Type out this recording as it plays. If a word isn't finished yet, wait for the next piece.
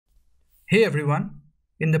Hey everyone,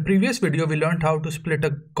 in the previous video we learned how to split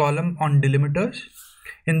a column on delimiters.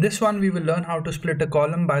 In this one we will learn how to split a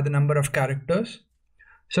column by the number of characters.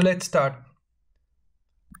 So let's start.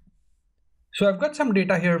 So I've got some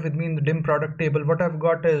data here with me in the dim product table. What I've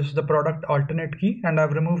got is the product alternate key, and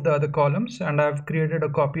I've removed the other columns and I've created a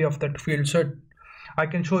copy of that field so I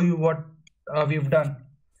can show you what we've done.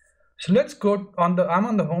 So let's go on I'm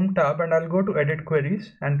on the home tab and I'll go to edit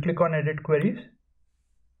queries and click on edit queries.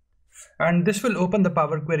 And this will open the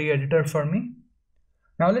Power Query editor for me.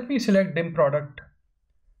 Now let me select dim product,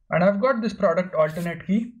 and I've got this product alternate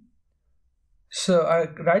key. So I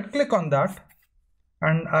right click on that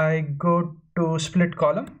and I go to split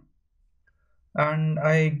column and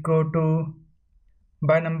I go to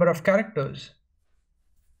by number of characters.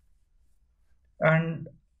 And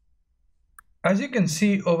as you can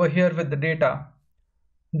see over here with the data,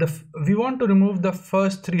 we want to remove the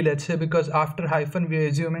first three, let's say, because after hyphen we are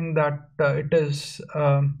assuming that it is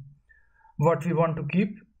what we want to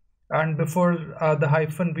keep, and before the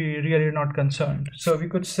hyphen we really are not concerned. So we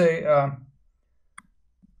could say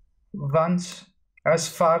once as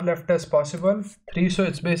far left as possible 3. So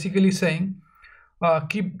it's basically saying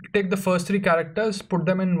take the first three characters, put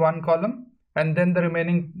them in one column, and then the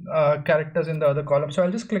remaining characters in the other column. So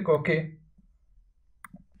I'll just click OK.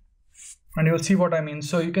 And you'll see what I mean.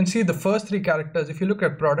 So you can see the first three characters. If you look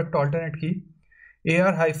at product alternate key,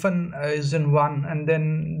 AR hyphen is in one, and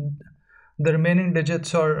then the remaining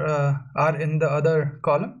digits are in the other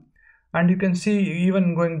column. And you can see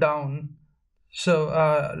even going down. So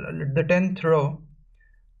the 10th row,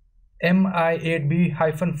 MI8B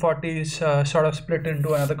hyphen 40 is sort of split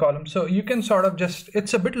into another column. So you can sort of just,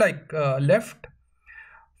 it's a bit like left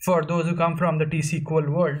for those who come from the T-SQL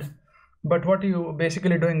world. But what you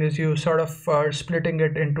basically doing is you sort of are splitting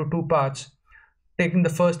it into two parts, taking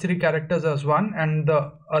the first three characters as one and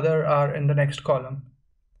the other are in the next column.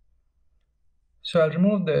 So I'll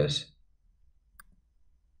remove this,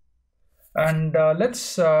 and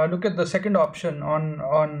let's look at the second option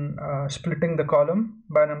on splitting the column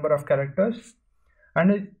by number of characters.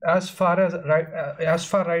 And as far right as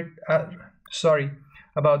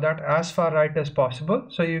possible.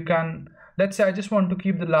 So you can, let's say I just want to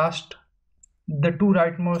keep the two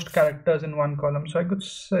rightmost characters in one column. So I could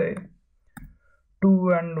say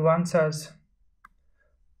 2 and 1 as,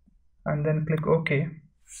 and then click OK.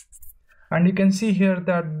 And you can see here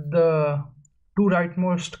that the two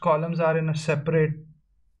rightmost columns are in a separate,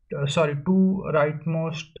 two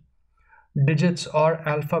rightmost digits or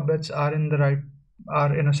alphabets are in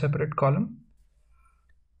a separate column.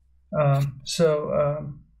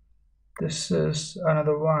 This is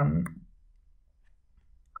another one.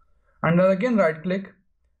 And then again right click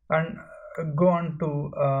and go on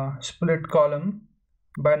to split column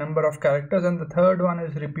by number of characters, and the third one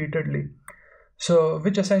is repeatedly. So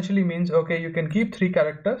which essentially means, okay, you can keep 3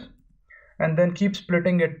 characters and then keep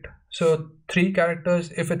splitting it. So 3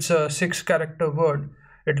 characters, if it's a 6 character word,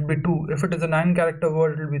 it will be 2. If it is a 9 character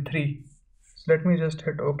word, it will be 3. So let me just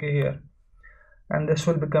hit OK here, and this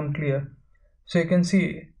will become clear. So you can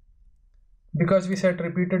see, because we said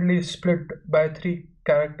repeatedly split by 3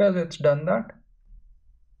 characters, it's done that.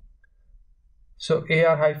 So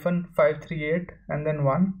AR hyphen 538 and then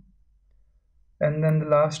 1, and then the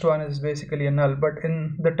last one is basically a null. But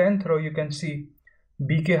in the 10th row you can see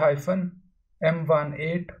BK hyphen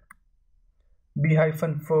M18 B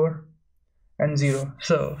hyphen 4 and 0.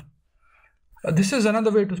 So this is another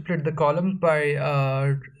way to split the columns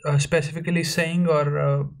by specifically saying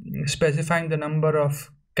or specifying the number of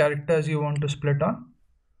characters you want to split on.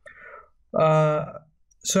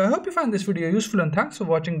 So I hope you find this video useful, and thanks for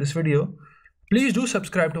watching this video. Please do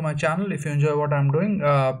subscribe to my channel if you enjoy what I'm doing.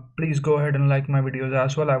 Please go ahead and like my videos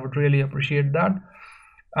as well. I would really appreciate that.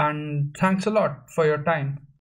 And thanks a lot for your time.